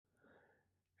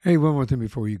Hey, one more thing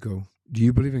before you go. Do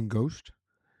you believe in ghosts?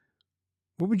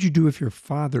 What would you do if your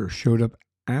father showed up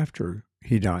after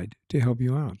he died to help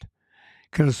you out?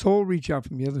 Can a soul reach out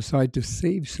from the other side to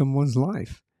save someone's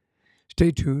life?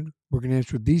 Stay tuned. We're going to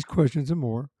answer these questions and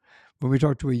more when we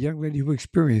talk to a young lady who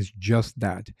experienced just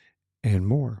that and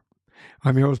more.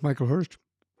 I'm your host, Michael Hurst.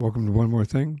 Welcome to One More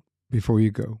Thing Before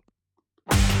You Go.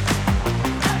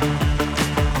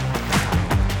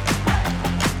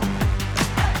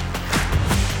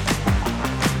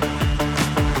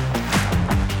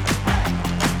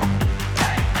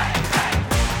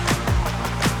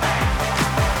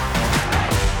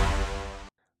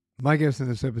 My guest in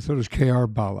this episode is K.R.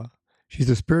 Bala. She's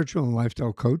a spiritual and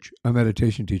lifestyle coach, a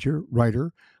meditation teacher,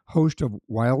 writer, host of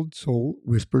Wild Soul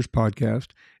Whispers podcast,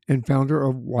 and founder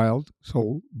of Wild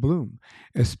Soul Bloom,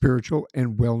 a spiritual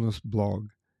and wellness blog.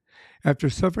 After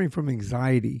suffering from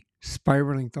anxiety,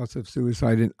 spiraling thoughts of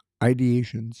suicidal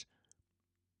ideations,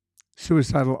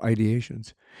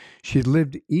 she had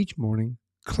lived each morning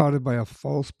clouded by a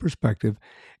false perspective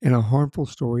and a harmful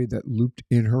story that looped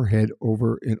in her head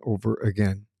over and over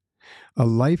again. A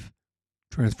life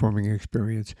transforming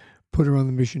experience put her on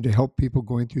the mission to help people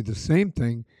going through the same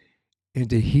thing and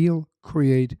to heal,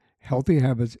 create healthy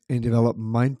habits, and develop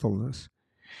mindfulness.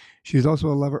 She is also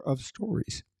a lover of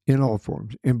stories in all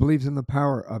forms and believes in the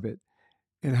power of it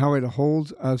and how it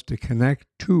holds us to connect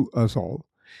to us all.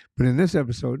 But in this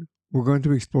episode, we're going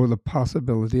to explore the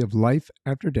possibility of life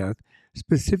after death,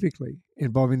 specifically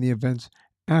involving the events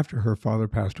after her father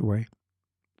passed away.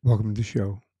 Welcome to the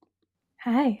show.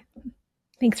 Hi.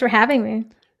 Thanks for having me.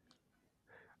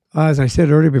 As I said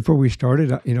earlier before we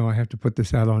started, I have to put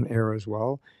this out on air as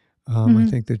well. I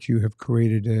think that you have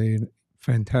created a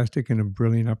fantastic and a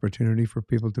brilliant opportunity for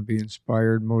people to be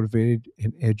inspired, motivated,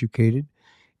 and educated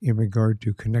in regard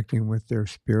to connecting with their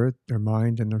spirit, their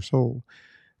mind, and their soul.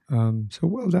 So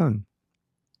well done.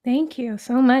 Thank you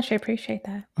so much. I appreciate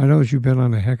that. I know that you've been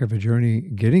on a heck of a journey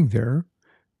getting there.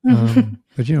 But,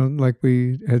 like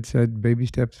we had said, baby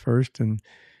steps first. And,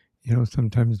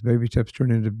 sometimes baby steps turn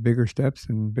into bigger steps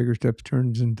and bigger steps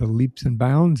turns into leaps and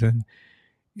bounds. And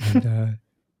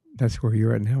that's where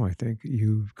you're at now, I think.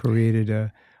 You've created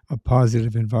a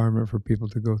positive environment for people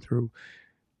to go through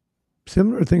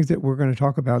similar things that we're going to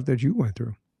talk about that you went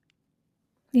through.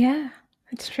 Yeah,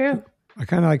 it's true. I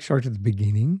kind of start at the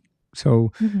beginning.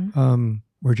 So,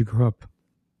 where'd you grow up?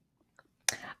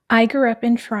 I grew up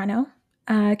in Toronto,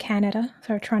 Canada,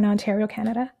 so Toronto, Ontario,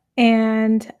 Canada.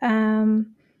 And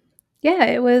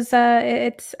it was,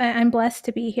 I'm blessed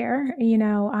to be here.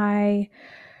 I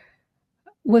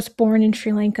was born in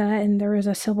Sri Lanka and there was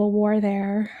a civil war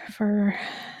there for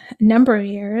a number of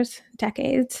years,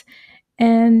 decades.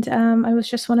 And I was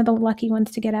just one of the lucky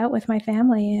ones to get out with my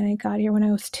family. And I got here when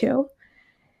I was 2.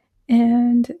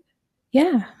 And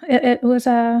it's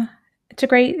a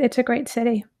great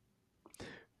city.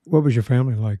 What was your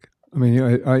family like? I mean,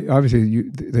 I obviously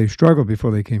they struggled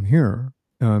before they came here,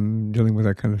 dealing with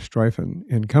that kind of strife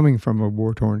and coming from a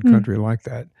war-torn country like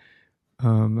that.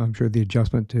 I'm sure the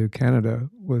adjustment to Canada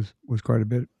was quite a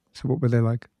bit. So what were they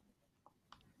like?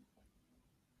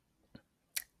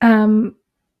 My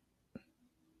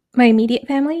immediate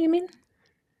family, you mean?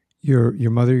 Your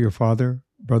mother, your father,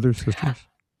 brothers, sisters?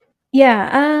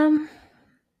 Yeah.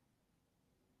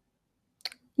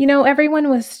 Everyone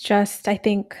was just, I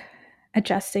think,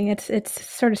 adjusting. It's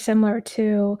sort of similar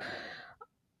to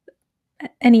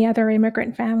any other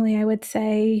immigrant family, I would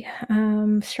say,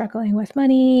 struggling with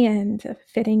money and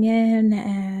fitting in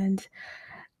and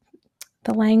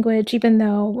the language, even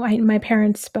though my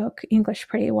parents spoke English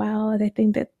pretty well. I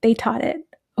think that they taught it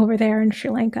over there in Sri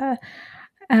Lanka.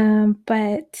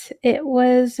 But it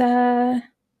wasn't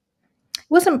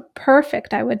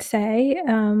perfect, I would say.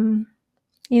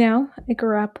 I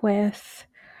grew up with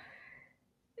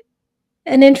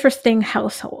an interesting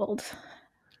household.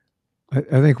 I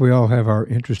think we all have our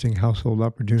interesting household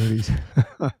opportunities.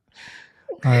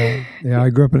 I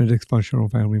grew up in a dysfunctional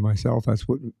family myself. That's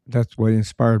what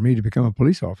inspired me to become a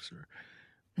police officer.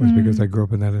 Was because I grew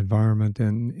up in that environment,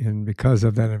 and because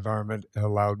of that environment, it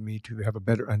allowed me to have a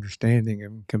better understanding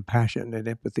and compassion and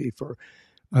empathy for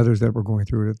others that were going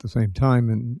through it at the same time,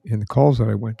 and in the calls that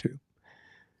I went to.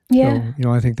 Yeah.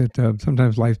 So, I think that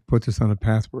sometimes life puts us on a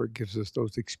path where it gives us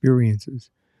those experiences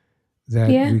that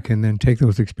Yeah. we can then take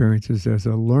those experiences as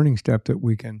a learning step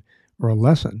or a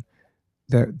lesson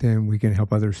that then we can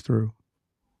help others through.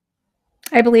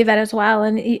 I believe that as well.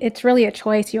 And it's really a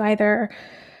choice. You either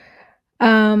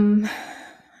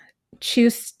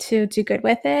choose to do good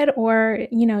with it, or,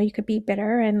 you could be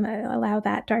bitter and allow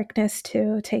that darkness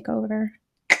to take over.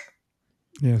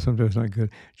 Yeah, sometimes not good.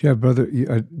 Do you have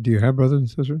do you have brothers and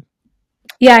sisters?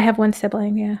 Yeah, I have one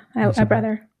sibling. Yeah, One a sibling.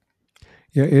 brother.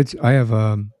 Yeah, I have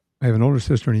an older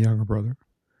sister and a younger brother.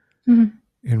 Mhm.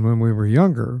 And when we were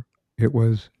younger, it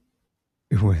was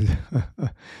it was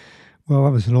well, I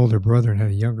was an older brother and had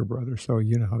a younger brother, so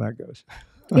you know how that goes.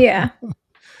 Yeah.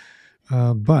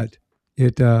 But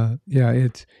yeah,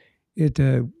 it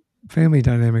family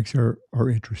dynamics are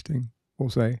interesting. We'll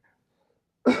say.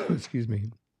 Excuse me.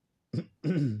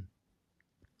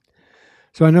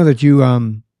 So I know that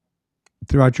you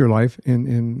throughout your life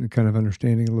in kind of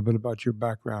understanding a little bit about your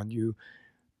background, you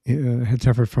had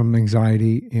suffered from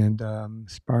anxiety and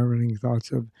spiraling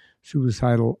thoughts of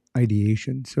suicidal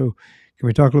ideation. So, can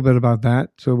we talk a little bit about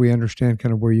that so we understand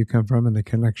kind of where you come from and the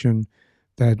connection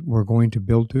that we're going to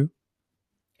build to?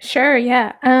 Sure.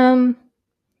 Yeah.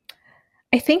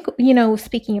 I think,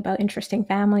 speaking about interesting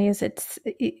families,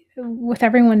 with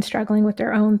everyone struggling with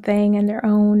their own thing and their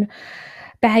own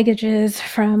baggages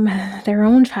from their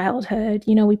own childhood,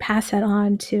 we pass that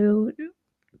on to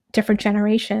different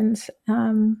generations.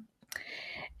 And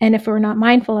if we're not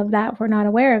mindful of that, we're not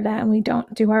aware of that, and we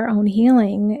don't do our own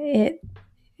healing,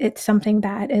 it's something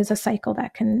that is a cycle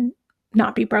that can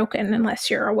not be broken unless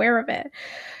you're aware of it.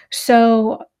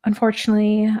 So,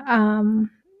 unfortunately,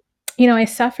 I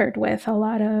suffered with a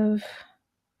lot of.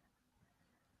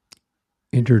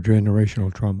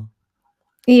 Intergenerational trauma.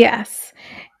 Yes.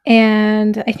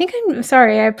 And I think I'm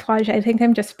sorry, I apologize. I think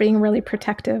I'm just being really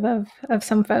protective of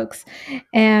some folks.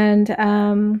 And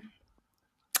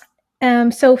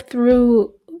so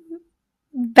through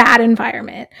that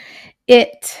environment,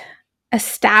 it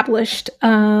established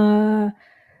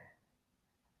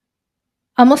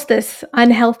almost this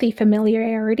unhealthy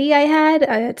familiarity I had.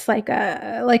 It's like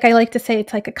I like to say,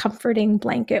 it's like a comforting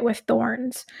blanket with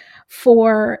thorns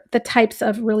for the types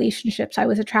of relationships I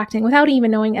was attracting without even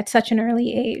knowing at such an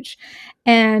early age.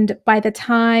 And by the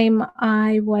time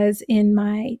I was in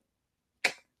my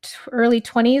early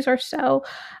 20s or so,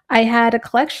 I had a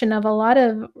collection of a lot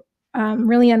of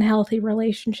really unhealthy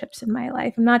relationships in my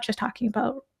life. I'm not just talking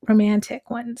about romantic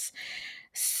ones.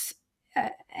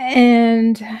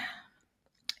 And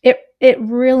it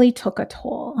really took a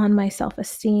toll on my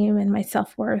self-esteem and my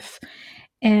self-worth,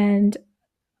 and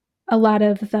a lot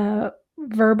of the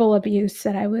verbal abuse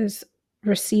that I was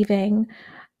receiving,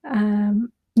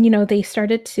 they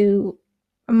started to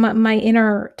my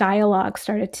inner dialogue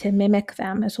started to mimic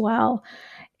them as well,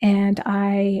 and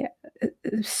I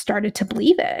started to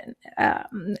believe it.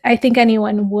 I think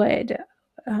anyone would,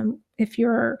 if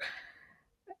you're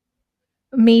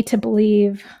made to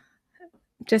believe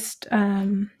just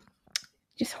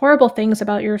just horrible things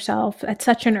about yourself at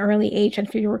such an early age, and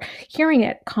if you're hearing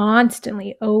it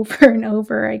constantly over and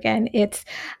over again, it's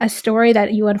a story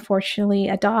that you unfortunately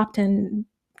adopt and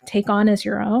take on as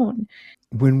your own.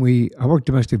 I worked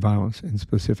domestic violence in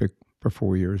specific for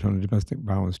 4 years on a domestic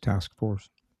violence task force,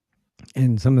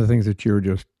 and some of the things that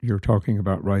you're talking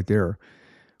about right there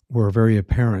were very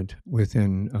apparent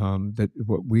within that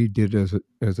what we did as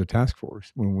a task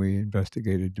force when we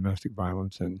investigated domestic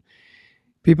violence. And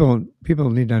people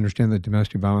need to understand that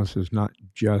domestic violence is not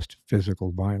just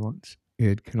physical violence.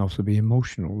 It can also be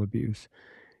emotional abuse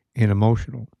and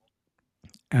emotional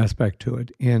aspect to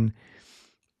it. And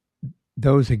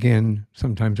those again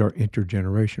sometimes are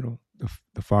intergenerational.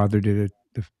 The father did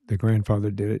it, the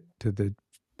grandfather did it to the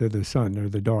son or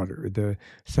the daughter. The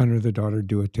son or the daughter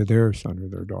do it to their son or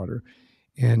their daughter.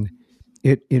 And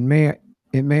it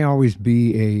may always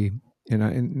be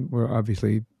and we're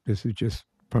obviously this is just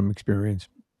from experience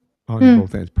on Mm,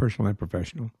 both ends, personal and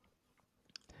professional.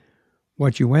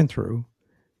 What you went through,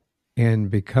 and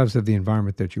because of the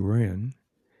environment that you were in,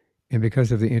 and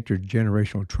because of the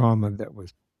intergenerational trauma that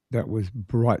was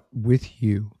brought with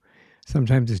you,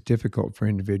 sometimes it's difficult for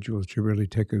individuals to really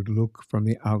take a look from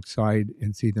the outside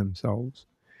and see themselves.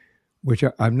 Which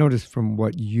I've noticed from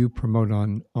what you promote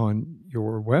on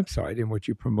your website and what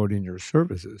you promote in your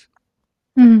services,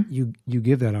 mm, you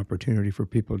give that opportunity for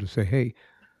people to say, "Hey,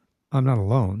 I'm not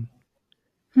alone.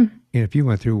 mm. And if you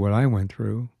went through what I went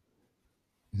through,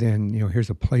 then here's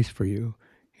a place for you.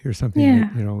 Here's something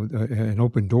that Yeah. an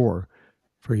open door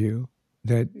for you.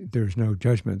 That there's no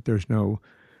judgment. There's no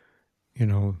you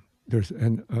know there's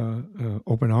an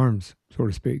open arms, so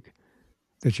to speak,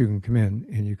 that you can come in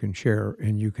and you can share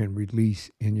and you can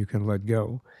release and you can let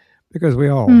go, because we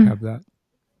all Mm, have that.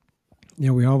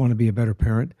 We all want to be a better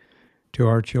parent to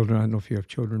our children. I don't know if you have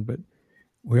children, but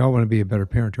we all want to be a better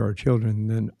parent to our children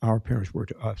than our parents were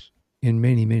to us in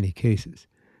many, many cases,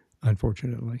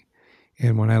 unfortunately.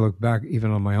 And when I look back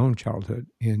even on my own childhood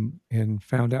and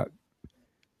found out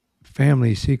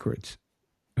family secrets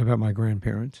about my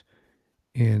grandparents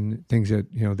and things that,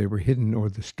 they were hidden, or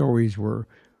the stories were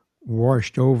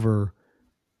washed over,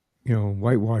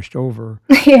 whitewashed over,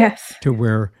 Yes. to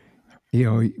where,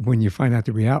 when you find out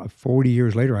the reality, 40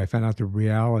 years later, I found out the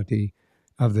reality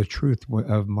of the truth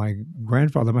of my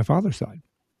grandfather, my father's side,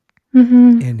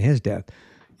 Mm-hmm. and his death.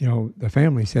 The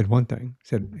family said one thing,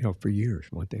 for years,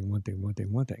 one thing, one thing, one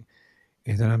thing, one thing.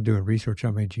 And then I'm doing research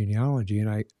on my genealogy, and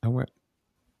I went,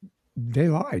 they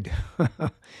lied.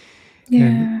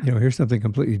 And, Yeah. here's something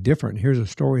completely different. Here's a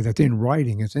story that's in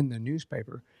writing, it's in the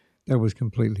newspaper, that was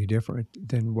completely different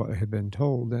than what had been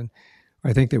told. And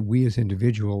I think that we as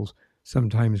individuals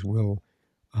sometimes will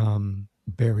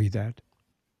bury that.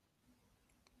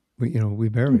 We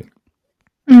bury it.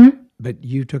 Mm-hmm. But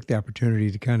you took the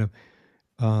opportunity to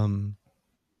um,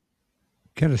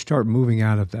 start moving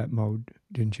out of that mode,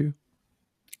 didn't you?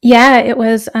 Yeah, it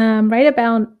was right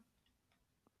about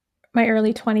my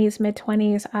early 20s, mid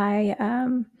 20s.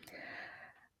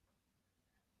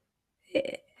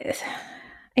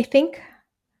 I think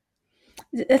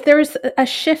there was a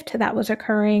shift that was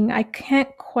occurring. I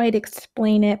can't quite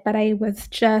explain it, but I was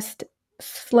just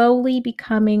slowly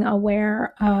becoming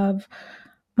aware of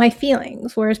my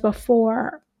feelings, whereas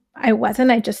before I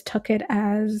wasn't. I just took it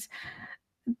as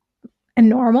a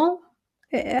normal.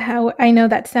 How I know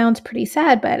that sounds pretty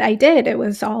sad, but I did. It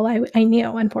was all I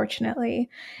knew, unfortunately.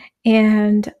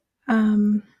 And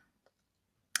um,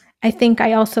 I think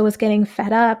I also was getting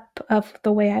fed up of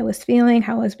the way I was feeling,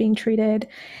 how I was being treated.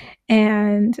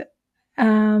 And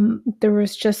there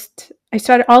was just,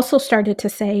 started to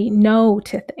say no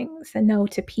to things and no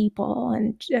to people.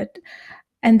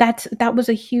 And that was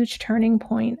a huge turning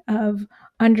point of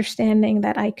understanding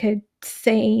that I could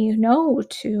say no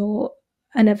to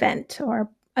an event or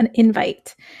an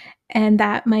invite, and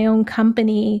that my own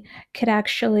company could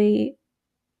actually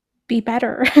be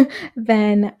better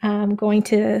than going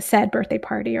to said birthday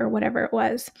party or whatever it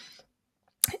was.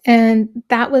 And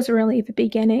that was really the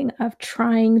beginning of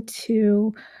trying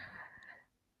to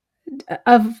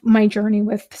of my journey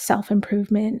with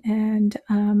self-improvement and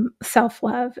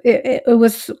self-love. It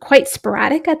was quite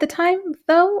sporadic at the time,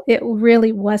 though. It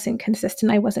really wasn't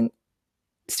consistent. I wasn't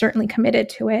certainly committed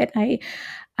to it. I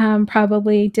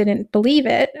probably didn't believe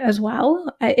it as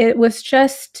well. It was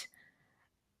just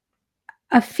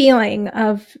a feeling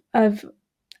of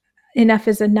enough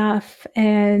is enough,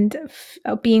 and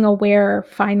being aware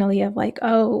finally of like,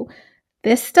 oh,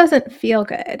 this doesn't feel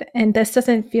good, and this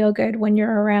doesn't feel good when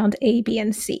you're around A, B,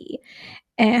 and C.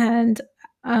 And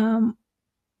um,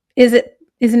 isn't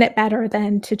it better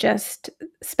than to just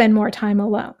spend more time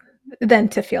alone than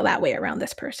to feel that way around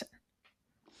this person?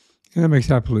 And that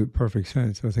makes absolute perfect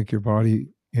sense. I think your body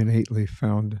innately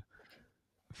found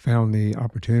the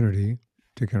opportunity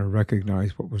to kind of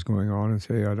recognize what was going on and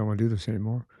say, I don't want to do this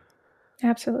anymore.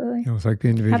 Absolutely. It's like the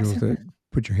individuals that Absolutely.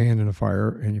 put your hand in a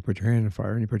fire, and you put your hand in a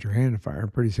fire, and you put your hand in a fire,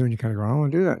 and pretty soon you kind of go, I don't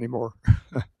want to do that anymore. Don't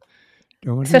want to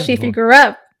do that Especially if you anymore. grew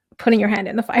up putting your hand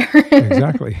in the fire.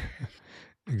 Exactly.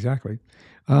 Exactly.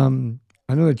 I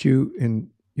know that you, in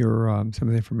your some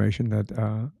of the information that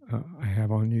I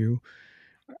have on you,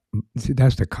 see,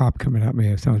 that's the cop coming at me.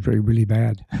 It sounds really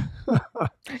bad.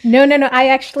 No, no, no. I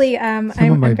actually, Some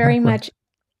of my I'm very background much,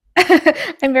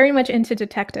 I'm very much into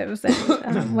detectives,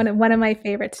 and one of my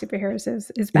favorite superheroes is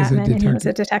is a Batman, and he was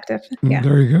detective. a detective. Yeah,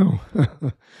 There you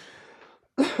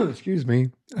go. Excuse me.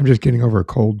 I'm just getting over a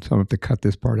cold, so I have to cut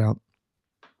this part out.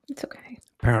 it's okay.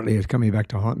 Apparently, it's coming back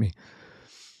to haunt me.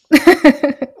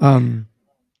 Um,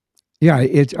 yeah,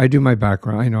 I do my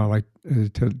background. I know I like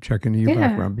to check into your Yeah,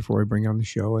 background before I bring on the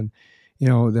show, and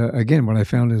again, what I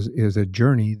found is a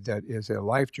journey that is a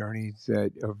life journey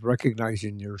that of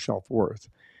recognizing your self worth,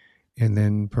 and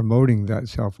then promoting that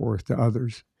self worth to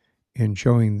others, and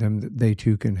showing them that they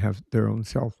too can have their own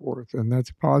self worth, and that's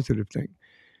a positive thing.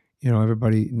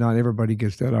 Not everybody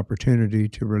gets that opportunity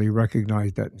to really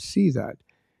recognize that and see that.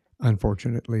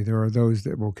 Unfortunately, there are those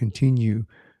that will continue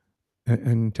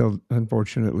until,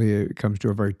 unfortunately, it comes to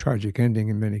a very tragic ending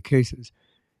in many cases,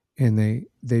 and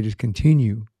they just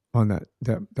continue on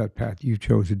that path. You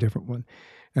chose a different one.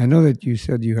 And I know that you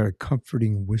said you had a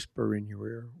comforting whisper in your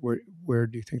ear. Where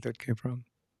do you think that came from?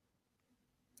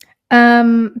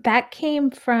 that came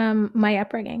from my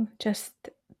upbringing, just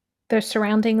the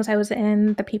surroundings I was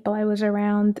in, the people I was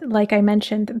around. Like I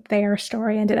mentioned, their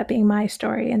story ended up being my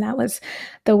story, and that was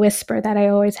the whisper that I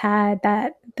always had.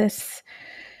 That this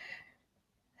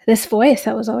voice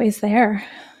that was always there,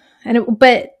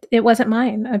 but it wasn't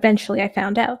mine. Eventually, I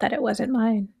found out that it wasn't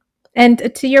mine.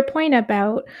 And to your point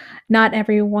about not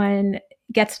everyone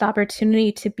gets the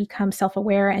opportunity to become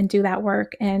self-aware and do that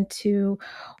work and to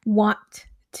want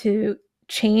to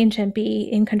change and be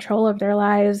in control of their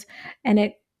lives, and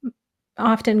it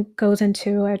often goes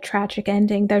into a tragic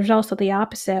ending. There's also the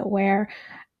opposite where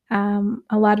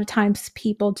a lot of times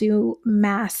people do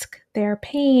mask their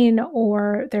pain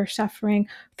or their suffering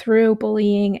through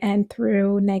bullying and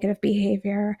through negative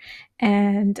behavior,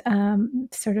 and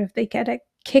sort of they get a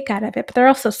kick out of it, but they're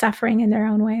also suffering in their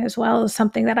own way as well. Is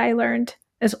something that I learned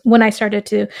is when I started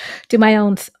to do my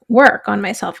own work on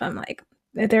myself. I'm like,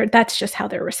 that's just how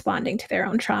they're responding to their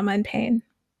own trauma and pain.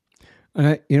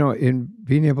 And in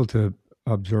being able to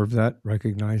observe that,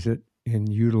 recognize it, and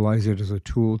utilize it as a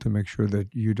tool to make sure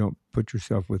that you don't put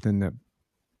yourself within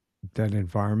that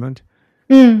environment,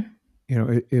 Mm.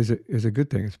 is a good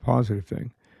thing. It's a positive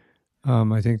thing.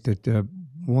 I think that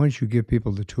once you give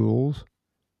people the tools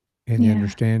and the Yeah.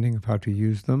 understanding of how to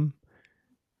use them,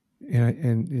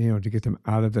 and to get them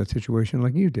out of that situation,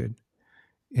 like you did,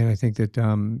 and I think that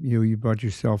you brought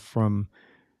yourself from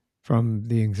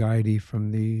the anxiety,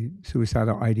 from the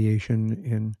suicidal ideation,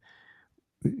 and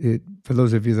for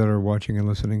those of you that are watching and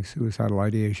listening, suicidal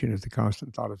ideation is the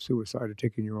constant thought of suicide or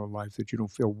taking your own life, that you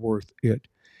don't feel worth it,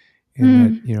 and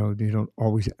that Mm. you don't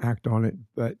always act on it,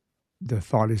 but the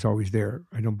thought is always there.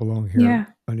 I don't belong here. Yeah.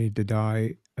 I need to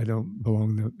die. I don't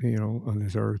belong on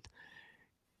this earth,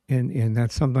 and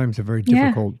that's sometimes a very Yeah.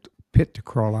 difficult pit to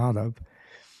crawl out of.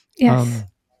 Yes. Um,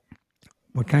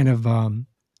 what kind of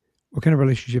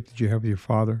relationship did you have with your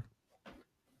father?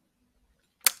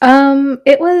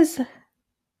 It was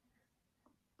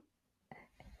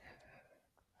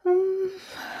um,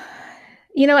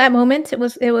 at moments it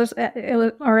was,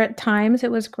 or at times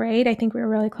it was great. I think we were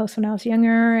really close when I was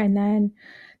younger, and then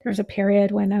there was a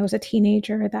period when I was a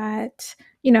teenager that,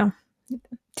 you know,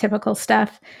 typical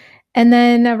stuff. And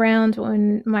then around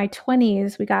when my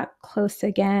 20s, we got close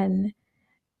again.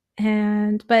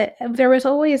 And but there was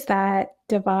always that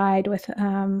divide with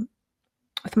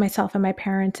myself and my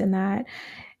parents, in that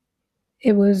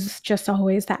it was just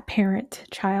always that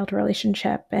parent-child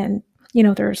relationship, and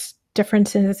there's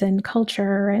differences in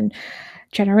culture and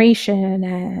generation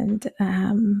and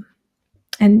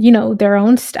their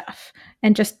own stuff,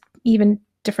 and just even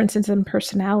differences in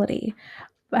personality.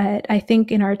 But I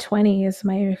think in our 20s,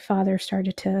 my father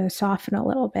started to soften a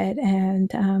little bit,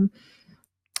 and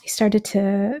he started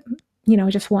to,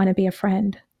 just want to be a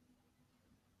friend.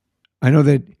 I know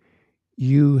that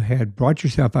you had brought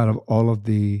yourself out of all of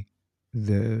the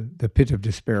pit of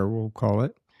despair, we'll call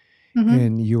it, Hmm.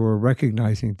 and you were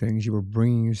recognizing things. You were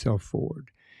bringing yourself forward,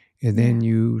 and Yeah. then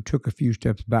you took a few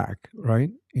steps back,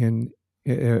 right? And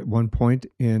at one point,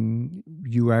 and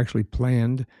you actually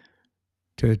planned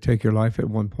to take your life at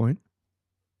one point.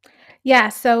 Yeah.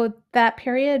 So that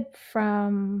period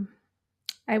from,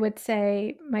 I would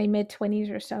say, my mid 20s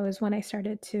or so is when I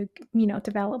started to,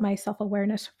 develop my self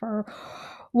awareness for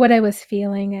what I was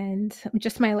feeling and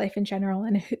just my life in general,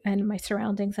 and my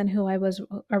surroundings and who I was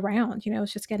around. I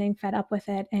was just getting fed up with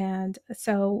it. And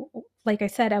so, like I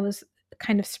said, I was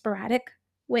kind of sporadic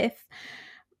with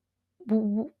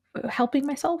w- helping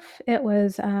myself. It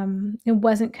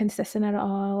wasn't consistent at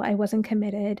all. I wasn't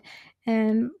committed.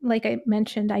 And like I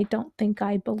mentioned, I don't think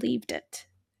I believed it.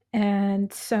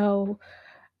 And so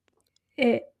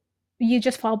it you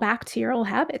just fall back to your old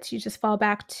habits. You just fall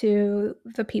back to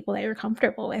the people that you're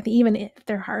comfortable with, even if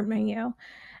they're harming you.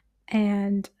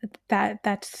 And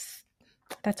that's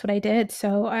what I did.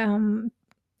 So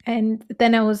and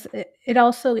then it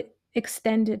also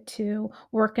extended to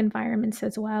work environments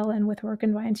as well. And with work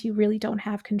environments, you really don't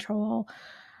have control,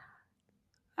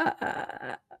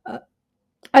 uh, uh,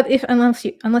 if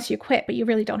unless you quit, but you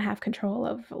really don't have control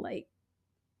of, like,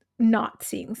 not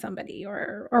seeing somebody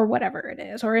or whatever it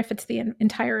is, or if it's the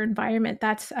entire environment.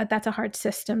 That's a hard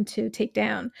system to take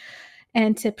down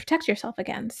and to protect yourself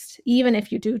against. Even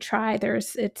if you do try,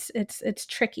 there's it's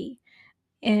tricky.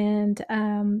 And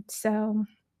so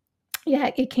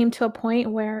yeah, it came to a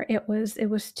point where it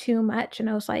was too much, and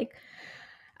I was like,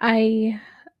 I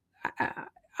I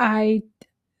I,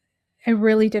 I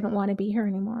really didn't want to be here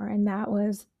anymore. And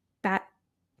that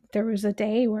there was a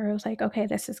day where I was like, okay,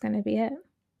 this is going to be it.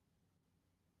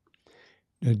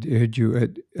 Had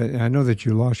you? I know that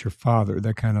you lost your father.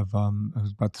 That kind of it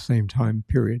was about the same time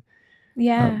period.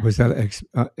 Yeah. Was that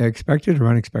expected or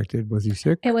unexpected? Was he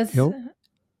sick, It was ill?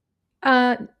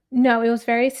 uh no, it was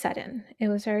very sudden. It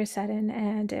was very sudden,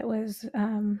 and it was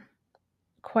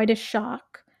quite a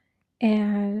shock.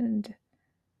 And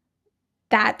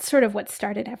that's sort of what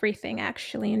started everything,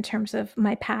 actually, in terms of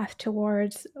my path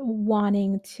towards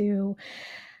wanting to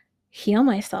heal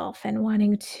myself and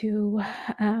wanting to,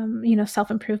 self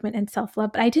improvement and self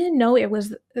love. But I didn't know it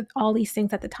was all these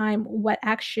things at the time. What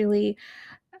actually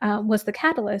was the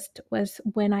catalyst was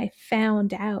when I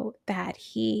found out that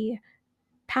he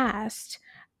passed.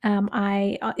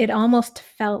 It almost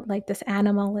felt like this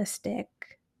animalistic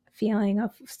feeling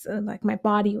of like my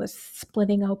body was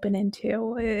splitting open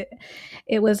into it.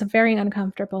 It was very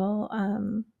uncomfortable.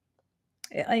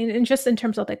 And just in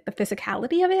terms of like the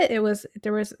physicality of it, it was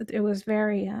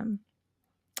very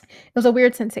it was a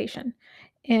weird sensation,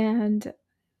 and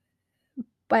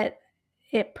but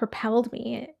it propelled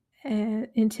me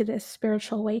into this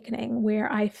spiritual awakening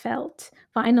where I felt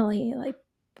finally like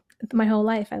my whole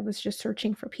life I was just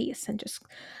searching for peace and just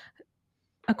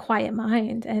a quiet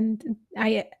mind, and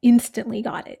I instantly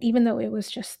got it, even though it was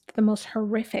just the most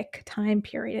horrific time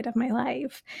period of my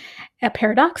life.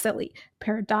 Paradoxically,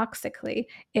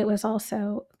 it was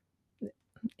also,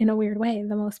 in a weird way,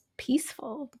 the most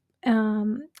peaceful.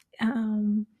 Um,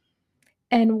 um,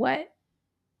 and what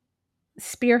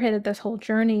spearheaded this whole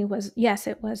journey was, yes,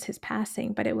 it was his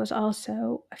passing, but it was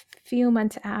also a few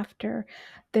months after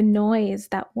the noise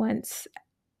that once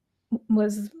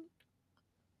was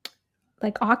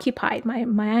like occupied my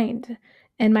mind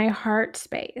and my heart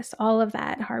space, all of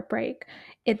that heartbreak,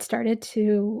 it started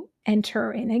to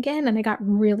enter in again. And I got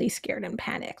really scared and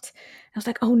panicked. I was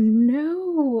like, oh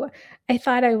no, I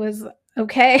thought I was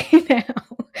okay now.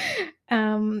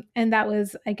 And that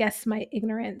was, I guess, my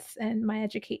ignorance and my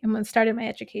education. When I started my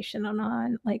education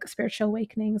on like spiritual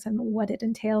awakenings and what it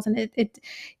entails, and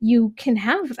you can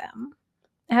have them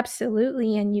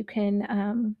absolutely, and you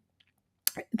can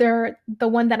the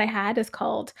one that I had is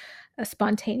called a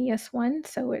spontaneous one.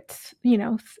 So it's,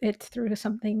 it's through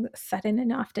something sudden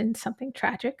and often something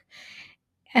tragic.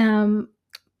 Um,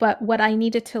 but what I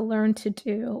needed to learn to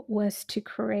do was to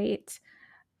create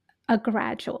a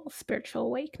gradual spiritual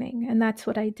awakening. And that's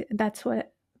what I did. That's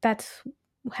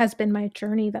has been my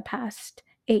journey the past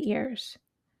 8 years.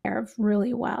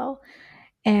 Really well.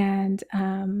 And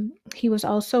he was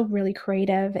also really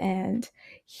creative, and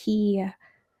he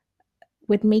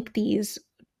would make these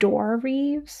door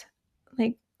wreaths,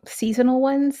 like seasonal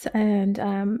ones. And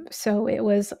so it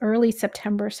was early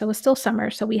September, so it was still summer.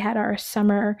 So we had our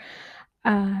summer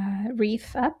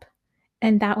wreath up,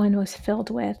 and that one was filled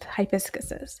with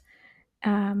hibiscuses.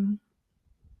 Um,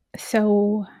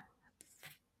 so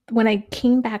when I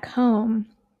came back home,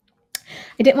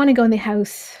 I didn't want to go in the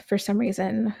house for some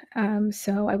reason.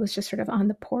 So I was just sort of on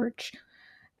the porch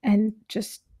and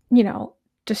just,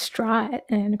 distraught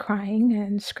and crying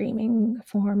and screaming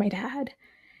for my dad,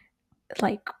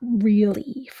 like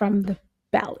really from the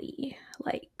belly,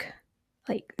 like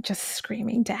just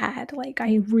screaming dad. Like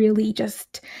I really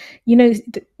just,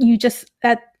 you just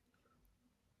that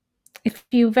if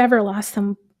you've ever lost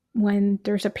someone,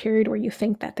 there's a period where you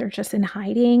think that they're just in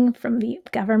hiding from the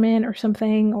government or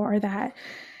something, or that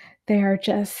they're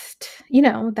just,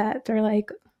 that they're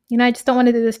like, I just don't want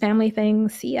to do this family thing,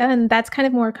 see ya. And that's kind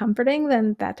of more comforting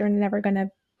than that they're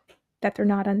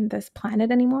not on this planet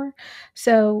anymore.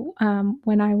 So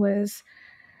when I was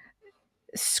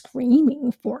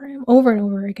screaming for him over and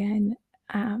over again,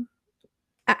 um,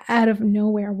 out of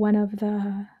nowhere, one of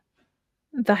the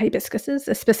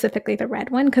hibiscuses, specifically the red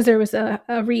one, because there was a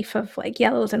wreath of like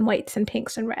yellows and whites and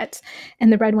pinks and reds,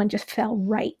 and the red one just fell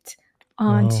right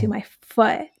onto my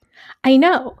foot. I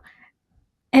know.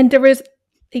 And there was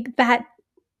like that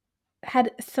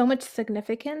had so much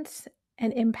significance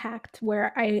and impact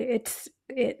where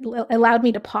it allowed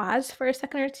me to pause for a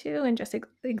second or two and just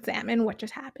examine what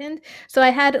just happened. So I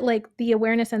had like the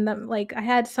awareness, and like I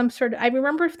had some sort of, I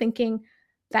remember thinking,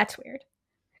 that's weird.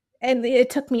 And it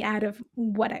took me out of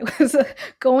what I was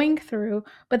going through.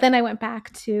 But then I went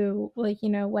back to like,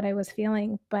 what I was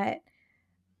feeling. But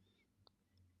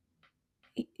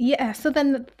yeah, so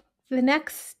then the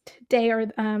next day,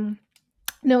 or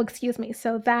no, excuse me.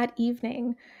 So that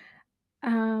evening,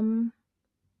 um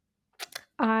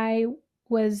I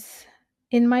was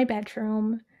in my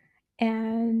bedroom,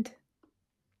 and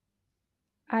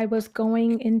I was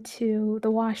going into the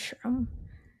washroom.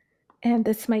 And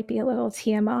this might be a little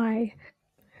TMI,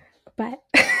 but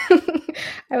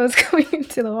I was going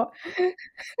into the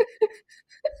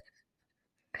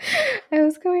I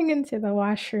was going into the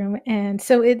washroom, and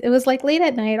so it was like late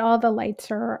at night, all the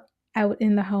lights are out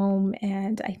in the home,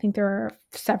 and I think there are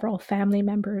several family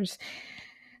members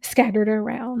scattered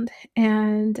around.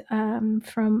 And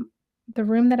from the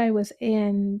room that I was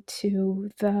in to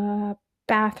the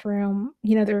bathroom,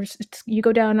 you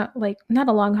go down like not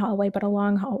a long hallway, but a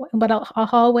long hallway, but a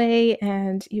hallway,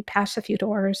 and you pass a few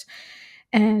doors,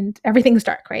 and everything's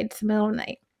dark, right? It's the middle of the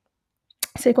night.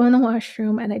 So I go in the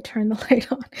washroom and I turn the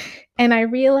light on, and I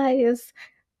realize,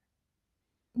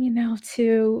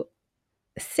 to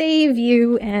save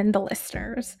you and the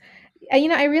listeners.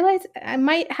 I realized I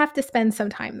might have to spend some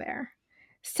time there.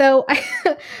 So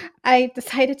I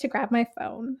decided to grab my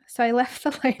phone. So I left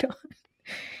the light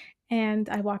on and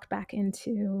I walked back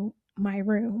into my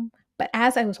room. But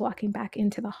as I was walking back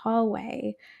into the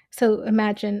hallway, so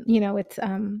imagine, it's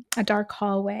a dark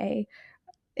hallway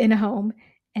in a home,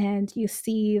 and you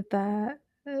see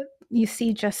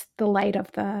just the light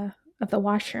of the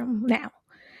washroom now.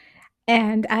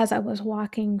 And as I was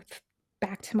walking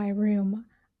back to my room,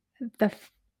 the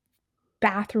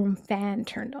bathroom fan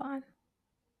turned on.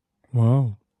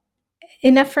 Wow.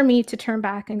 Enough for me to turn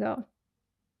back and go,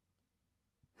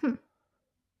 hmm,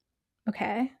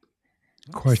 okay.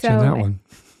 Question So that one.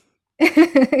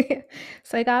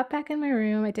 so I got back in my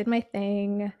room, I did my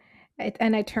thing,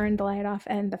 and I turned the light off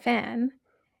and the fan.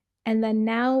 And then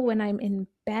now when I'm in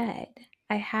bed,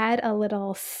 I had a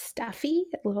little stuffy,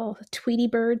 a little Tweety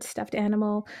Bird stuffed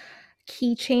animal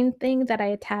keychain thing that I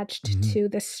attached Hmm. to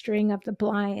the string of the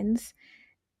blinds.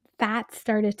 That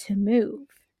started to move.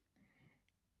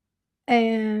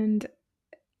 And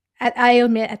I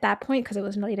admit at that point, because it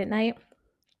was late at night,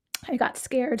 I got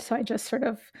scared. So I just sort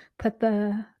of put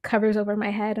the covers over my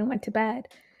head and went to bed.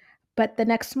 But the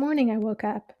next morning I woke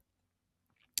up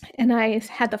and I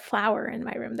had the flower in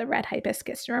my room, the red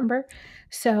hibiscus, remember?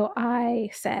 So I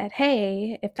said,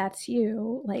 "Hey, if that's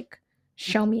you, like,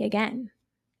 show me again."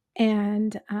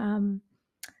 And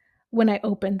when I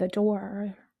opened the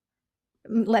door,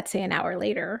 let's say an hour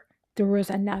later, there was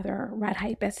another red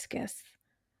hibiscus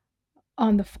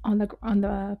on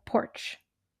the porch,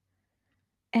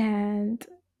 and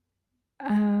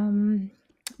and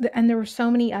there were so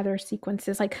many other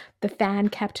sequences. Like the fan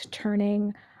kept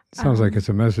turning. Sounds like Um, it's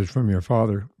a message from your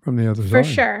father from the other For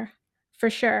side. sure. For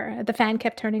sure. The fan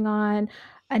kept turning on.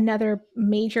 Another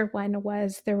major one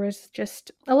was there was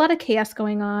just a lot of chaos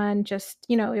going on. Just,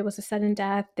 it was a sudden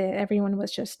death. Everyone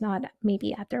was just not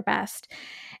maybe at their best.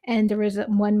 And there was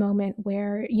one moment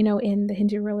where, in the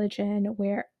Hindu religion,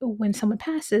 where when someone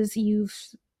passes,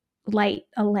 light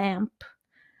a lamp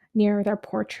near their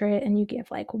portrait and you give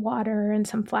like water and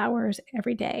some flowers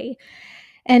every day,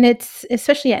 and it's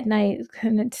especially at night,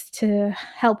 and it's to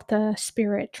help the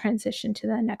spirit transition to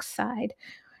the next side.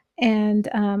 And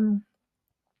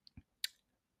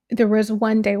there was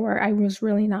one day where I was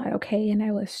really not okay, and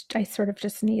I sort of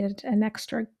just needed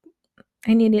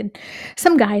I needed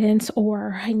some guidance,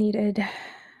 or I needed,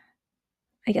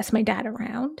 I guess, my dad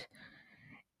around.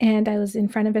 And I was in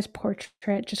front of his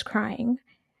portrait just crying,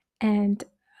 and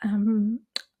um,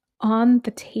 on the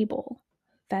table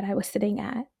that I was sitting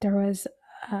at, there was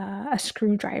a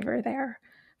screwdriver there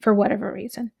for whatever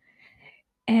reason.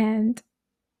 And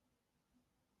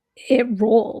it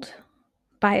rolled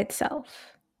by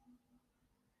itself.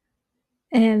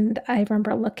 And I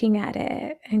remember looking at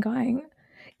it and going,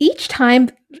 each time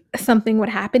something would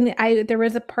happen, there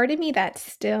was a part of me that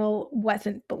still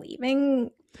wasn't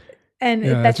believing, and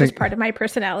Yeah, I that's just think. part of my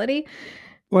personality.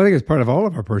 Well, I think it's part of all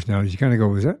of our personalities. You kind of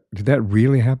go, did that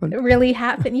really happen? It really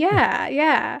happened. Yeah,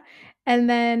 yeah. And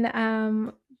then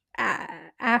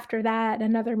after that,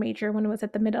 another major one was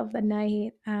at the middle of the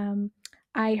night.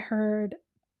 I heard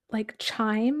like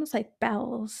chimes, like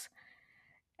bells,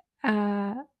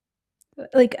 uh,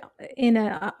 like in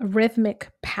a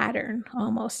rhythmic pattern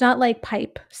almost, not like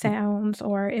pipe sounds,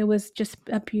 or it was just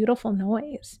a beautiful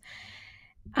noise.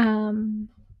 Um,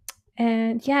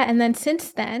 and yeah, and then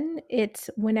since then, it's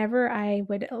whenever I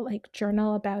would like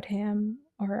journal about him,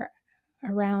 or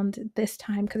around this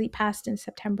time, because he passed in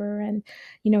September, and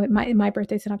my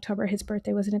birthday's in October, his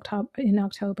birthday was in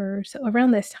October, so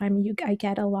around this time I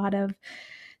get a lot of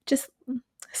just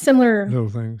similar Little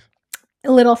things.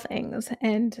 little things.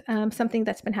 And something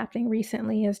that's been happening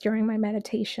recently is during my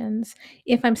meditations,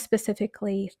 if I'm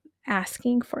specifically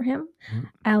asking for him, Mm.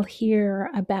 I'll hear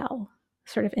a bell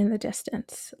sort of in the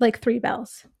distance, like three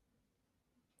bells.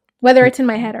 Whether Yeah, it's in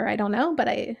my head or I don't know, but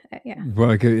yeah.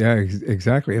 well, yeah,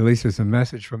 exactly. At least it's a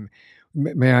message from.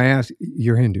 May I ask?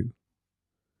 You're Hindu,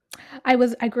 I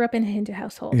grew up in a Hindu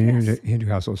household, in yes. a Hindu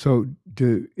household. So,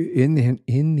 in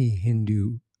the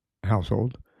Hindu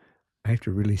household, I have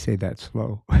to really say that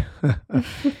slow.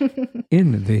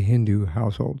 In the Hindu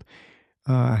household,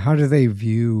 how do they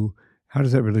view? How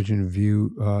does that religion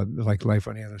view like life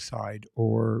on the other side,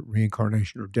 or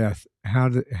reincarnation or death? How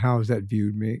is that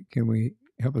viewed? Can we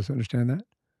help us understand that?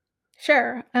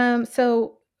 Sure.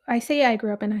 So I say I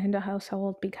grew up in a Hindu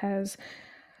household because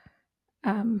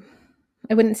um,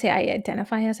 I wouldn't say I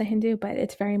identify as a Hindu, but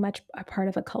it's very much a part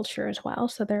of the culture as well.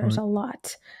 So there's Right. a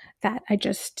lot that I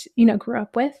just, grew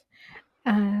up with.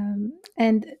 And,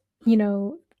 you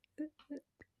know,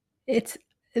 it's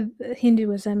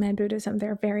Hinduism and Buddhism,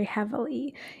 they're very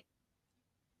heavily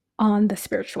on the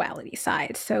spirituality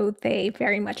side. So they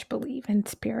very much believe in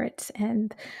spirits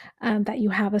and that you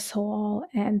have a soul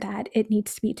and that it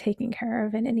needs to be taken care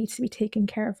of, and it needs to be taken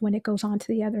care of when it goes on to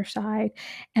the other side.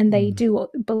 And they Mm. do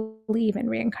believe in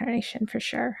reincarnation for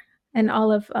sure. And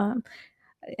all of,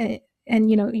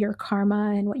 and you know, your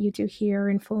karma and what you do here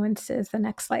influences the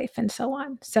next life and so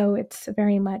on. So it's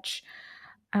very much,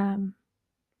 um,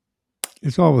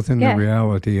 It's all within the yeah,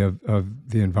 reality of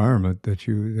the environment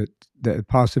that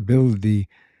possibility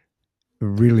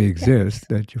really exists,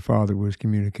 yes. that your father was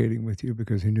communicating with you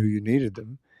because he knew you needed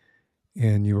them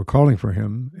and you were calling for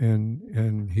him,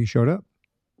 and he showed up.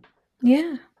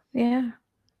 Yeah, yeah,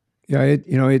 Yeah,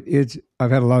 it's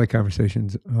I've had a lot of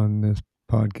conversations on this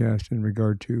podcast in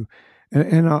regard to,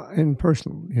 and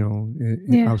personal,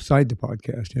 yeah. outside the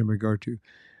podcast in regard to,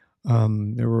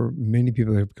 there were many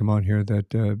people that have come on here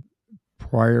that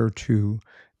prior to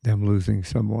them losing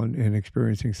someone and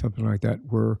experiencing something like that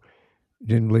were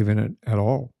didn't believe in it at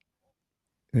all.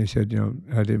 They said,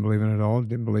 I didn't believe in it at all.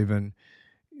 Didn't believe in,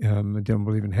 don't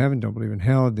believe in heaven. Don't believe in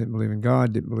hell. Didn't believe in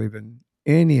God. Didn't believe in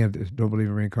any of this. Don't believe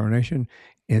in reincarnation.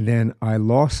 And then I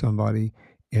lost somebody,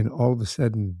 and all of a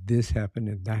sudden, this happened,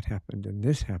 and that happened, and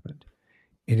this happened,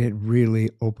 and it really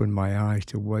opened my eyes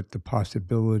to what the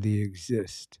possibility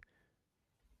exists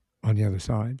on the other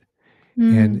side.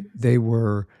 And Mm, they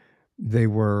were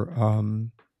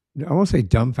I won't say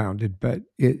dumbfounded, but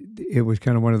it was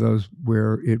kind of one of those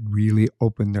where it really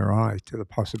opened their eyes to the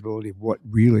possibility of what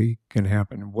really can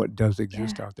happen and what does yeah.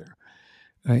 exist out there.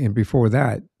 And before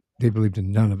that, they believed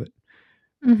in none of it.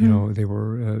 Mhm. They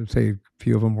were, say, a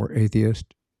few of them were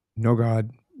atheist, no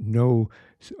God, no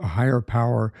higher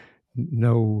power,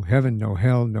 no heaven, no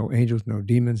hell, no angels, no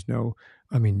demons, no,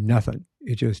 I mean, nothing.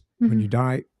 It just, when you Mhm.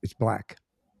 die, it's black,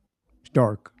 it's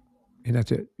dark, and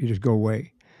that's it. You just go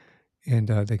away. And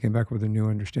they came back with a new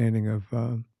understanding of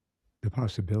the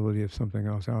possibility of something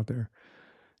else out there.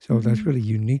 So that's Mhm. really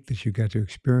unique that you got to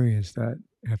experience that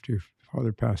after your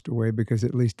father passed away, because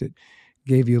at least it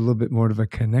gave you a little bit more of a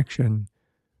connection.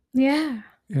 Yeah.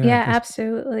 Yeah, Yeah, that's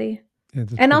absolutely. yeah,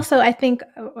 that's And pretty also, cool. I think,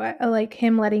 like,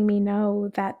 him letting me know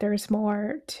that there's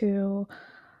more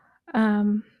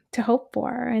um, to hope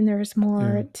for, and there's Yeah,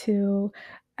 more to,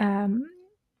 um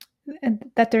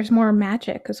and that there's more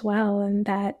magic as well, and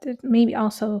that maybe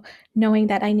also knowing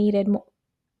that I needed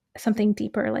something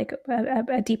deeper, like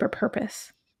a deeper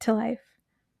purpose to life.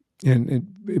 and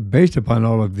based upon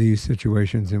all of these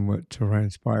situations and what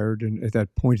transpired, and at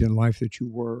that point in life that you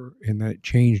were, and that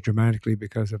changed dramatically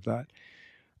because of that.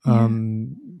 Yeah.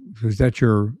 Um, was that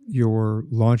your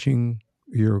launching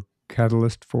your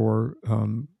catalyst for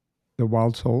the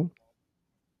Wild Soul?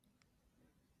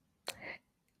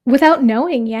 Without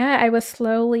knowing, yeah, I was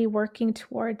slowly working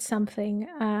towards something,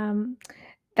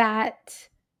 that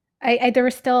I there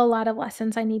was still a lot of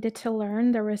lessons I needed to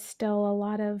learn. There was still a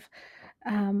lot of,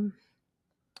 um,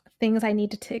 things I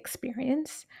needed to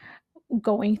experience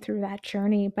going through that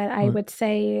journey, but I Right. would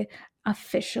say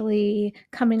officially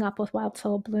coming up with Wild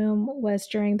Soul Bloom was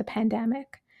during the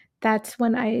pandemic. That's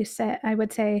when I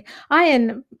would say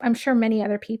and I'm sure many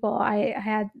other people, I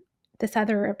had this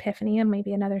other epiphany and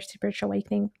maybe another spiritual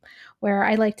awakening where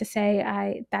I like to say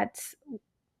I that's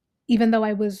even though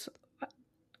I was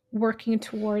working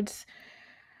towards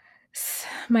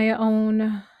my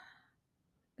own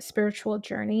spiritual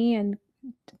journey and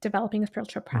developing a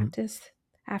spiritual Right. practice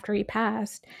after he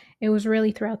passed, it was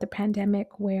really throughout the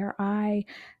pandemic where I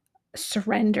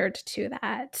surrendered to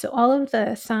that. So all of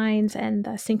the signs and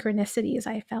the synchronicities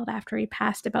I felt after he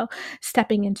passed about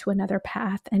stepping into another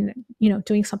path and,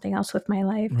 doing something else with my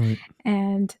life. Right.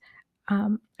 And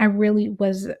I really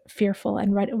was fearful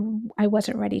and I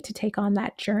wasn't ready to take on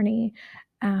that journey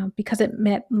because it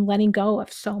meant letting go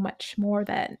of so much more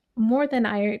than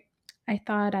I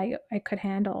thought I could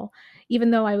handle. Even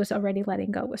though I was already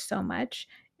letting go with so much,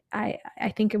 I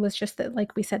think it was just that,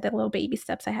 like we said, the little baby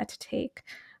steps I had to take.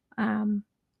 Um,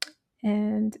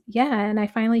 and yeah, and I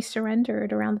finally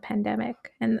surrendered around the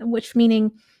pandemic, and which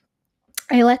meaning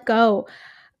I let go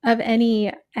of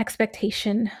any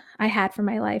expectation I had for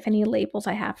my life, any labels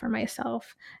I have for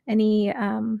myself, any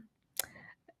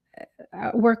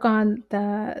work on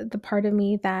the part of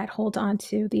me that holds on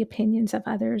to the opinions of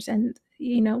others, and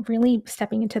really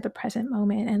stepping into the present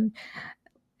moment.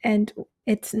 And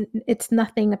it's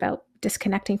nothing about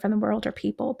disconnecting from the world or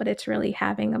people, but it's really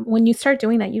having when you start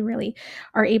doing that, you really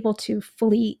are able to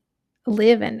fully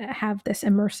live and have this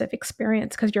immersive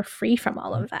experience because you're free from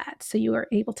all Right. of that. So you are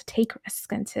able to take risks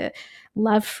and to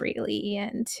love freely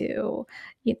and to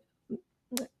you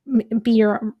be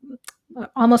your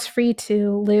almost free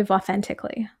to live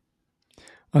authentically.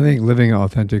 I think living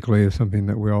authentically is something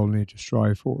that we all need to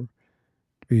strive for.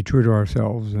 Be true to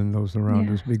ourselves and those around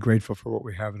Yeah. us. Be grateful for what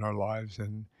we have in our lives,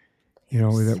 and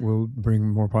Yes. that will bring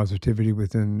more positivity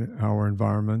within our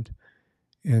environment.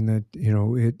 And that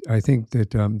it. I think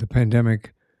that the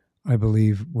pandemic, I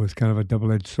believe, was kind of a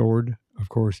double-edged sword. Of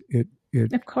course, it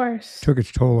Of course. took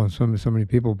its toll on so many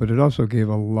people, but it also gave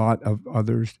a lot of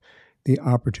others the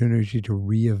opportunity to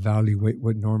reevaluate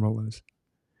what normal is.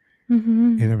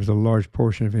 Hmm. And there was a large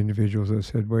portion of individuals that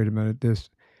said, "Wait a minute, this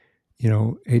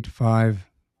 8 to 5,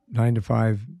 9 to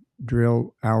 5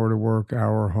 drill, hour to work,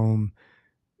 hour home,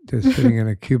 just sitting in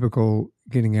a cubicle,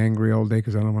 getting angry all day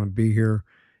because I don't want to be here,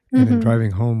 and then Hmm.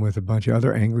 driving home with a bunch of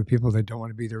other angry people that don't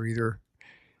want to be there either."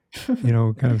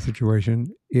 Kind of situation.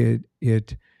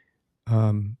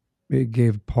 Um, it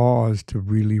gave pause to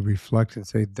really reflect and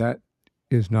say that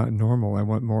is not normal. I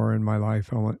want more in my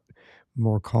life. I want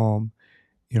more calm.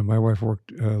 My wife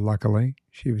worked. Luckily,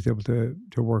 she was able to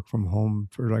work from home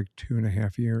for like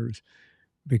 2.5 years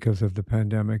because of the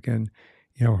pandemic, and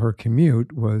her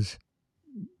commute was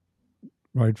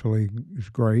rightfully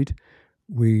great.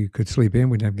 We could sleep in.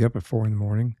 We'd have to get up at 4 in the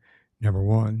morning. Number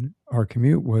one, our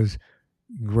commute was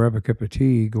grab a cup of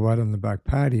tea, go out on the back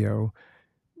patio,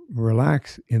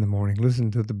 relax in the morning, listen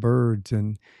to the birds,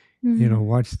 and Mm.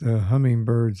 watch the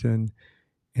hummingbirds and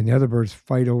the other birds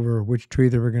fight over which tree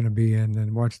they were going to be in,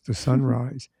 and watch the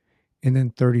sunrise, and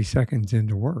then 30 seconds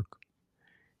into work.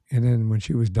 And then when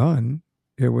she was done,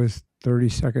 it was 30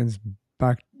 seconds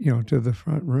back, to the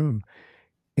front room.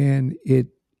 And it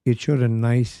showed a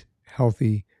nice,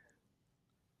 healthy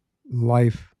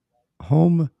life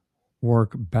home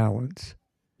work balance.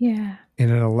 Yeah.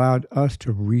 And it allowed us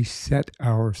to reset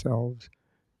ourselves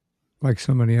like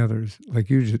so many others, like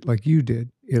you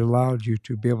did. It allowed you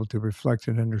to be able to reflect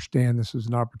and understand this was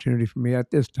an opportunity for me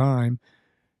at this time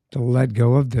to let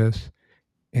go of this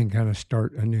and kind of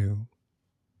start anew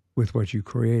with what you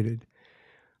created.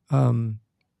 Um,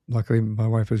 Luckily, my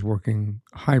wife is working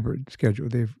hybrid schedule.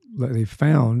 They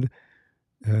found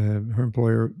her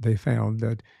employer. They found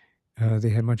that they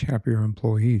had much happier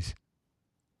employees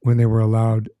when they were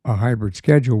allowed a hybrid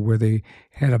schedule where they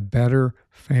had a better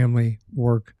family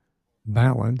work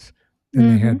balance than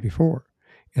they Hmm. had before.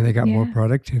 And they got more Yeah.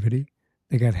 productivity,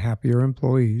 they got happier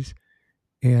employees,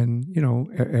 and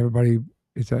everybody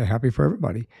is happy for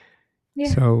everybody. Yeah.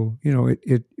 So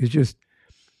it's just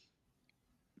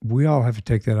we all have to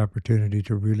take that opportunity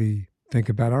to really think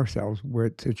about ourselves,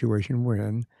 what situation we're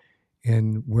in,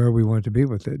 and where we want to be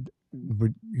with it.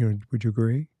 Would you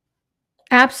agree?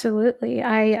 Absolutely.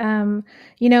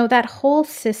 That whole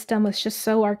system was just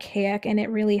so archaic and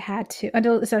it really had to, I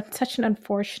know it's such an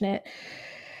unfortunate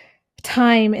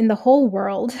time in the whole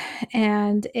world.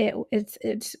 And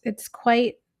it's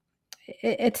quite,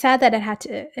 it's sad that it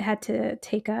had to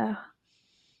take a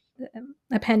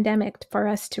pandemic for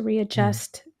us to Mm.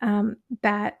 readjust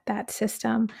that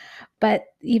system. But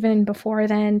even before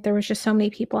then, there was just so many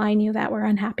people I knew that were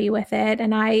unhappy with it,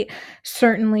 and I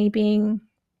certainly being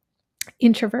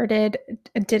introverted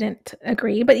didn't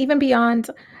agree. But even beyond,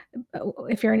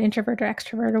 if you're an introvert or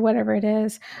extrovert or whatever it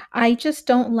is, I just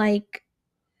don't like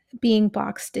being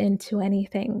boxed into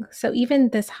anything. So even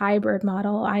this hybrid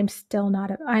model, I'm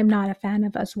not a fan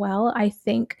of as well. I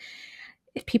think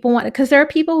if people want, because there are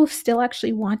people who still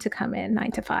actually want to come in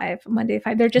 9 to 5, Monday to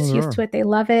 5. They're Oh, just there used to are. it. They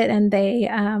love it, and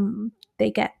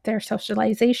they get their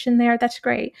socialization there. That's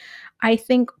great. I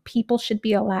think people should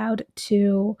be allowed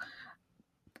to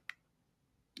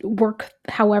work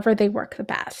however they work the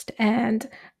best. And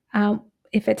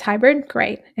if it's hybrid,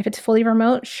 great. If it's fully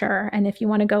remote, sure. And if you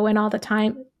want to go in all the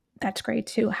time, that's great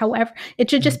too. However, it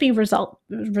should just Mm. be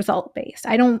result based.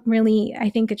 I don't really. I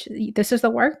think this is the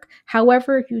work.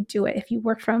 However you do it. If you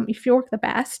work the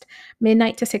best,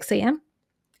 midnight to 6 a.m.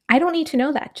 I don't need to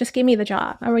know that. Just give me the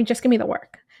job. I mean, just give me the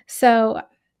work. So,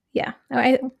 yeah.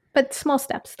 But small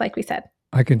steps, like we said.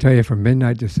 I can tell you from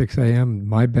midnight to 6 a.m.,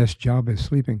 my best job is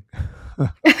sleeping.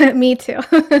 Me too.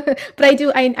 But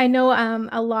I know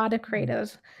a lot of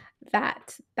creatives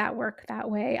that work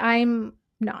that way. I'm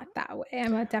not that way.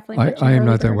 I'm definitely much I an am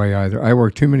early not that bird. way either. I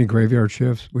work too many graveyard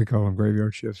shifts. We call them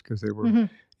graveyard shifts because they were, Mhm.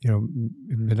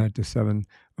 midnight to 7.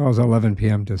 I was 11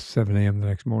 p.m. to 7 a.m. the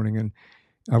next morning. And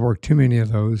I worked too many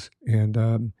of those. And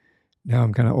now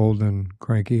I'm kind of old and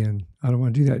cranky and I don't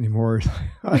want to do that anymore.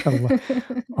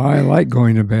 I like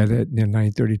going to bed at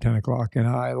 9:30, 10 o'clock, and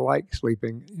I like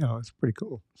sleeping. It's pretty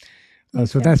cool. Me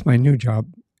So too. that's my new job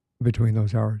between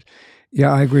those hours.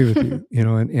 Yeah, I agree with you.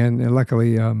 And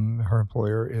luckily, her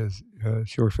employer is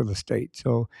she works for the state,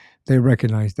 so they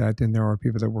recognize that, and there are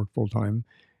people that work full time,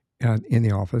 in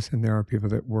the office, and there are people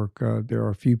that work. There are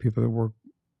a few people that work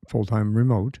full time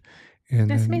remote, and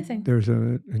That's then amazing. there's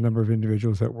a number of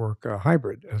individuals that work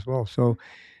hybrid as well. So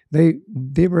they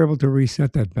were able to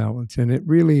reset that balance, and it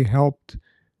really helped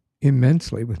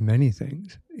immensely with many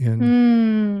things.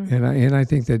 Mm. And I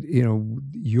think that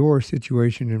your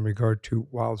situation in regard to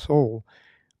Wild Soul,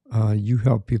 you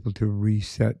help people to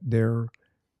reset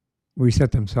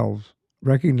themselves,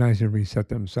 recognize and reset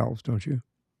themselves, don't you?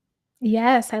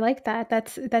 Yes, I like that.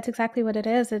 That's exactly what it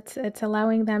is. It's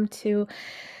allowing them to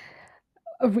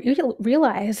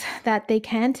realize that they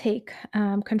can take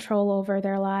control over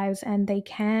their lives, and they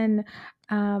can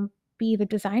be the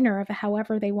designer of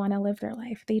however they want to live their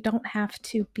life. They don't have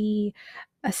to be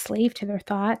a slave to their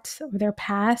thoughts or their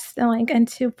past, and like, and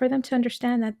to for them to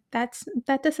understand that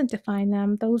that doesn't define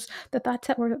them. Those the thoughts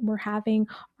that we're having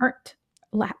aren't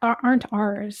aren't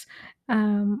ours.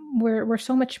 We're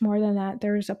so much more than that.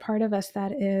 There's a part of us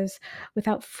that is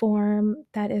without form,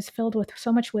 that is filled with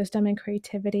so much wisdom and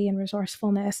creativity and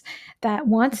resourcefulness, that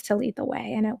wants to lead the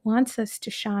way, and it wants us to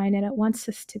shine, and it wants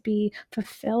us to be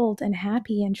fulfilled and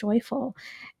happy and joyful.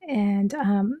 And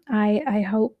I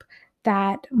hope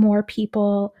that more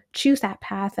people choose that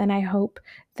path. And I hope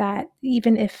that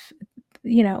even if,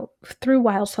 through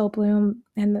Wild Soul Bloom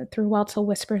and through Wild Soul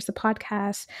Whispers, the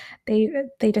podcast,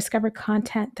 they discover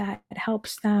content that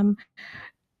helps them,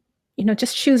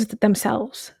 just choose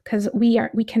themselves, because we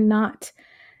cannot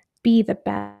be the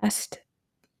best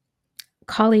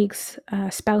colleagues,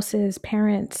 spouses,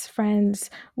 parents, friends,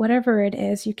 whatever it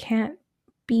is. You can't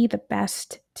be the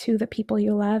best to the people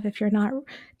you love if you're not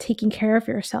taking care of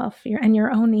yourself and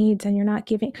your own needs, and you're not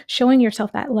showing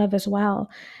yourself that love as well.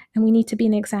 And we need to be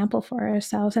an example for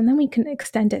ourselves, and then we can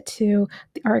extend it to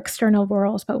our external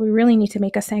worlds, but we really need to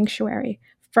make a sanctuary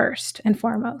first and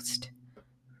foremost.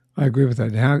 I agree with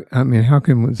that. How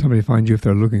can somebody find you if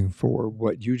they're looking for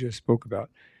what you just spoke about?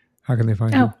 How can they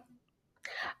find Oh,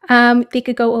 you? they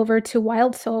could go over to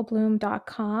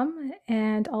wildsoulbloom.com,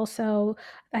 and also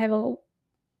I have a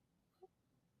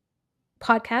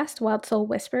podcast, Wild Soul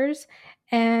Whispers,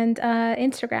 and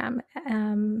Instagram.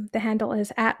 The handle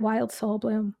is at Wild Soul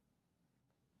Bloom.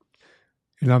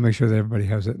 And I'll make sure that everybody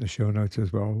has it in the show notes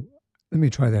as well. Let me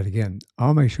try that again.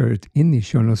 I'll make sure it's in these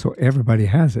show notes so everybody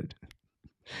has it.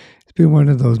 It's been one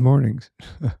of those mornings.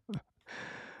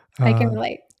 I can uh,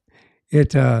 relate.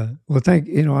 well,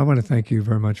 I want to thank you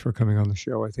very much for coming on the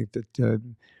show. I think that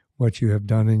what you have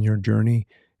done in your journey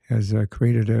has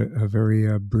created a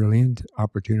very brilliant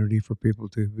opportunity for people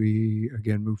to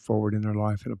again, move forward in their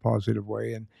life in a positive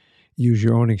way and use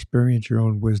your own experience, your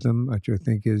own wisdom, which I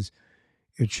think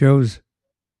it shows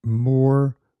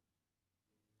more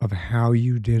of how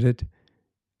you did it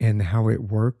and how it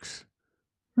works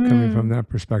coming from Mm. that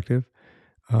perspective,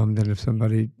 than if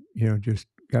somebody, just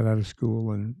got out of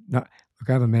school and not look,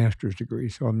 I have a master's degree,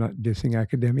 so I'm not dissing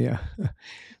academia.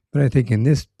 But I think in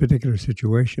this particular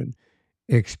situation,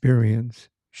 experience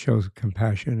shows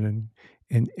compassion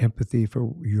and empathy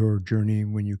for your journey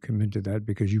when you come into that,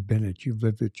 because you've been it, you've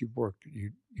lived it, you've worked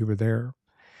it, you were there.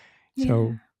 Yeah.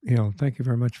 So, thank you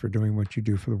very much for doing what you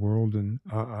do for the world, and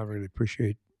I really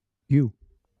appreciate you.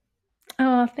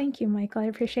 Oh, thank you, Michael. I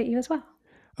appreciate you as well.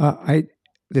 I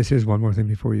This is one more thing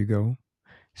before you go.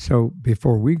 So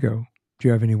before we go, do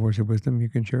you have any words of wisdom you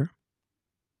can share?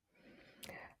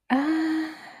 Uh,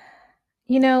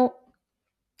 you know,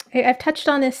 I've touched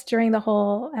on this during the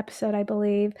whole episode, I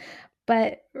believe,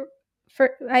 but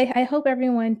I hope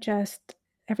everyone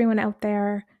out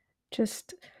there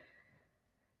just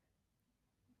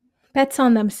bets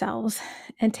on themselves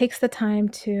and takes the time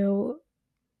to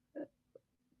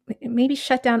maybe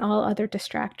shut down all other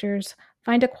distractors.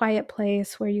 Find a quiet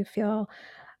place where you feel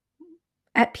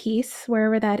at peace,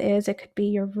 wherever that is. It could be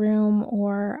your room,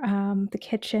 or the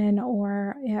kitchen,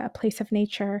 or, yeah, a place of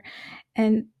nature,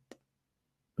 and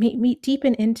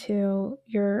deepen into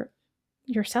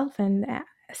yourself, and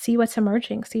see what's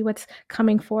emerging, see what's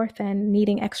coming forth and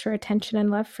needing extra attention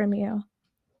and love from you.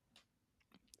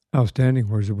 Outstanding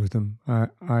words of wisdom.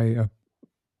 I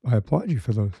applaud you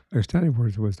for those outstanding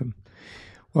words of wisdom.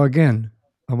 Well, again,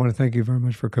 I want to thank you very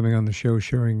much for coming on the show,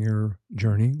 sharing your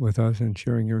journey with us, and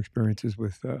sharing your experiences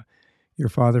with your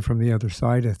father from the other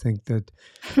side. I think that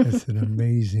that's an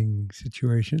amazing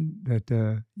situation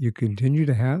that you continue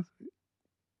to have.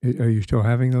 Are you still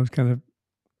having those kind of?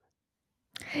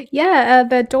 Yeah,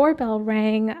 the doorbell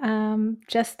rang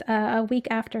just a week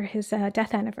after his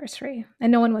death anniversary,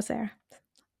 and no one was there.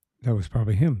 That was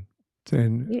probably him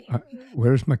saying, Yeah.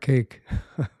 "Where's my cake?"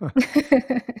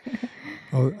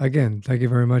 Well, again, thank you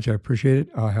very much. I appreciate it.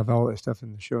 I'll have all that stuff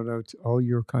in the show notes, all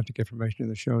your contact information in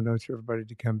the show notes for everybody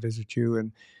to come visit you.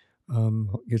 And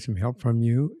get some help from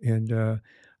you. And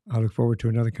I look forward to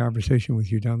another conversation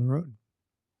with you down the road.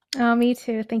 Oh, me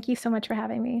too. Thank you so much for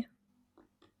having me.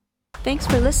 Thanks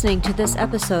for listening to this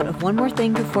episode of One More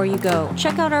Thing Before You Go.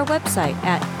 Check out our website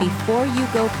at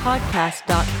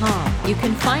beforeyougopodcast.com. You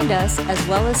can find us as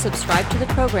well as subscribe to the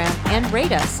program and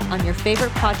rate us on your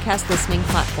favorite podcast listening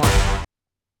platform.